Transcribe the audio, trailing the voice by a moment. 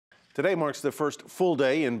Today marks the first full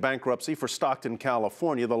day in bankruptcy for Stockton,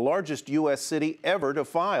 California, the largest U.S. city ever to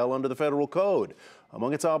file under the federal code.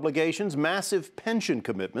 Among its obligations, massive pension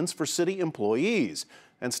commitments for city employees.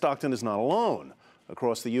 And Stockton is not alone.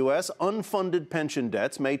 Across the U.S., unfunded pension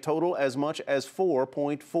debts may total as much as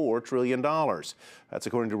 $4.4 trillion. That's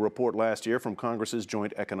according to a report last year from Congress's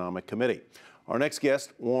Joint Economic Committee. Our next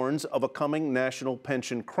guest warns of a coming national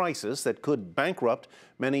pension crisis that could bankrupt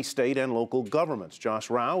many state and local governments. Josh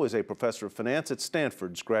Rauh is a professor of finance at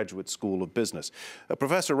Stanford's Graduate School of Business.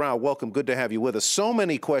 Professor Rauh, welcome. Good to have you with us. So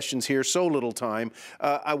many questions here, so little time.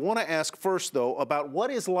 I want to ask first, though, about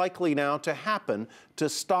what is likely now to happen to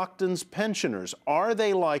Stockton's pensioners. Are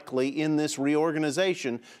they likely in this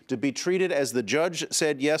reorganization to be treated, as the judge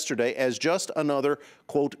said yesterday, as just another,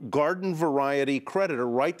 quote, garden variety creditor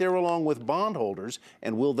right there along with bondholders,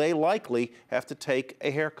 and will they likely have to take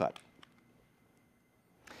a haircut?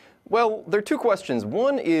 Well, there are two questions.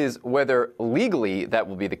 One is whether legally that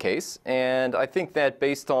will be the case, and I think that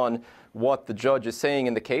based on what the judge is saying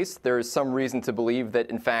in the case, there is some reason to believe that,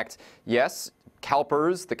 in fact, yes,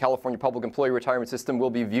 CalPERS, the California Public Employee Retirement System, will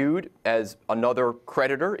be viewed as another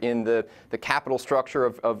creditor in the capital structure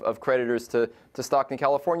of creditors to Stockton,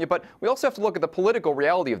 California. But we also have to look at the political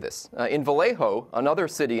reality of this. In Vallejo, another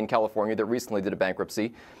city in California that recently did a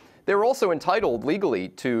bankruptcy, they were also entitled legally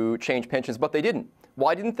to change pensions, but they didn't.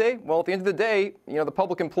 Why didn't they? Well, at the end of the day, the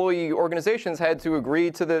public employee organizations had to agree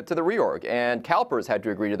to the reorg, and CalPERS had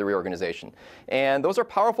to agree to the reorganization. And those are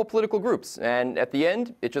powerful political groups. And at the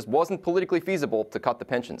end, it just wasn't politically feasible to cut the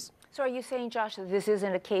pensions. So are you saying, Josh, that this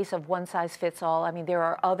isn't a case of one size fits all? I mean, there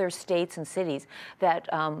are other states and cities that,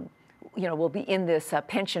 will be in this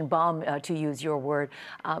pension bomb, to use your word.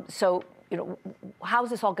 So, how is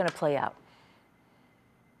this all going to play out?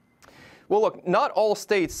 Well, look, not all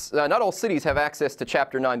states, not all cities have access to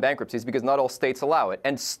Chapter 9 bankruptcies because not all states allow it.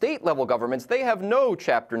 And state-level governments, they have no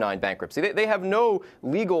Chapter 9 bankruptcy. They have no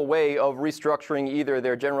legal way of restructuring either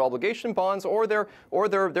their general obligation bonds or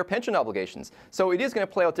their pension obligations. So it is going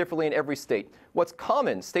to play out differently in every state. What's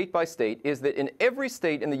common state by state is that in every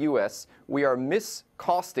state in the U.S., we are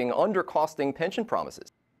miscosting, undercosting pension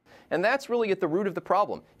promises. And that's really at the root of the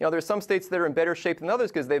problem. There's some states that are in better shape than others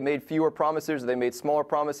because they've made fewer promises, or they made smaller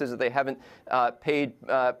promises, or they haven't paid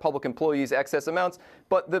public employees excess amounts.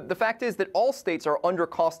 But the fact is that all states are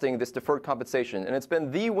undercosting this deferred compensation. And it's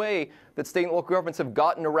been the way that state and local governments have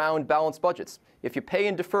gotten around balanced budgets. If you pay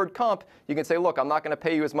in deferred comp, you can say, look, I'm not going to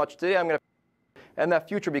pay you as much today, I'm going to, and that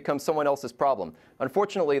future becomes someone else's problem.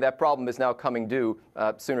 Unfortunately, that problem is now coming due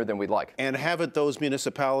sooner than we'd like. And haven't those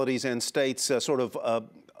municipalities and states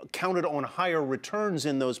counted on higher returns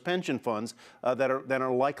in those pension funds that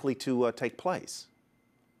are likely to take place?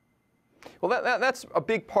 Well, that's a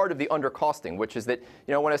big part of the undercosting, which is that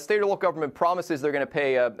when a state or local government promises they're going to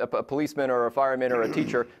pay a policeman or a fireman or a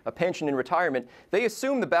teacher a pension in retirement, they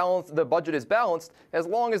assume the budget is balanced as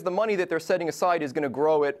long as the money that they're setting aside is going to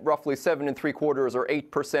grow at roughly 7 3/4 or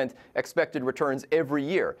 8% expected returns every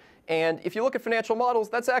year. And if you look at financial models,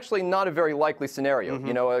 that's actually not a very likely scenario.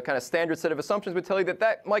 A kind of standard set of assumptions would tell you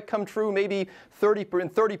that might come true maybe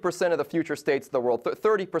 30% of the future states of the world,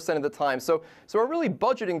 30% of the time. So we're really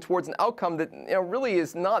budgeting towards an outcome that really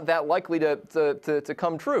is not that likely to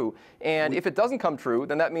come true. And if it doesn't come true,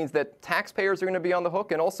 then that means that taxpayers are going to be on the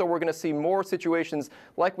hook, and also we're going to see more situations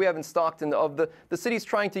like we have in Stockton of the cities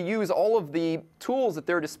trying to use all of the tools at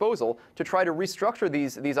their disposal to try to restructure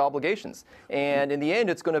these obligations. And in the end,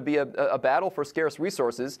 it's going to be a battle for scarce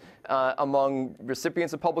resources among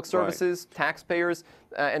recipients of public services, taxpayers,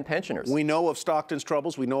 and pensioners. We know of Stockton's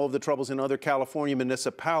troubles. We know of the troubles in other California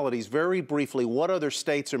municipalities. Very briefly, what other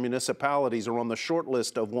states or municipalities are on the short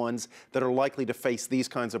list of ones that are likely to face these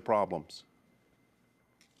kinds of problems?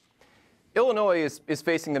 Illinois is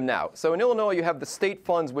facing them now. So in Illinois, you have the state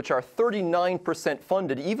funds, which are 39%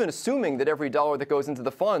 funded, even assuming that every dollar that goes into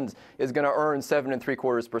the funds is going to earn 7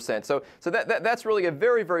 3/4%. So that's really a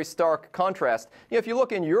very, very stark contrast. If you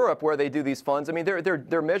look in Europe where they do these funds, I mean,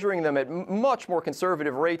 they're measuring them at much more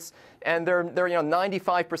conservative rates, and they're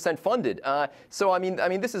 95% funded. So I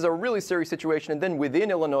mean, this is a really serious situation. And then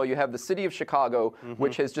within Illinois, you have the city of Chicago,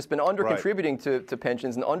 which has just been under-contributing to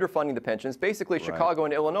pensions and underfunding the pensions. Basically, Chicago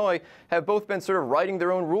and Illinois have both been sort of writing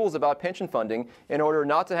their own rules about pension funding in order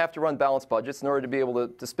not to have to run balanced budgets, in order to be able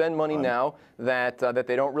to spend money now that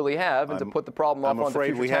they don't really have, and to put the problem off on the future taxpayers.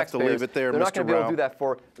 I'm afraid we have to leave it there, Mr. Rauh. They're not going to be able to do that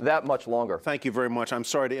for that much longer. Thank you very much. I'm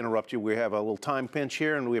sorry to interrupt you. We have a little time pinch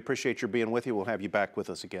here, and we appreciate your being with you. We'll have you back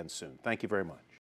with us again soon. Thank you very much.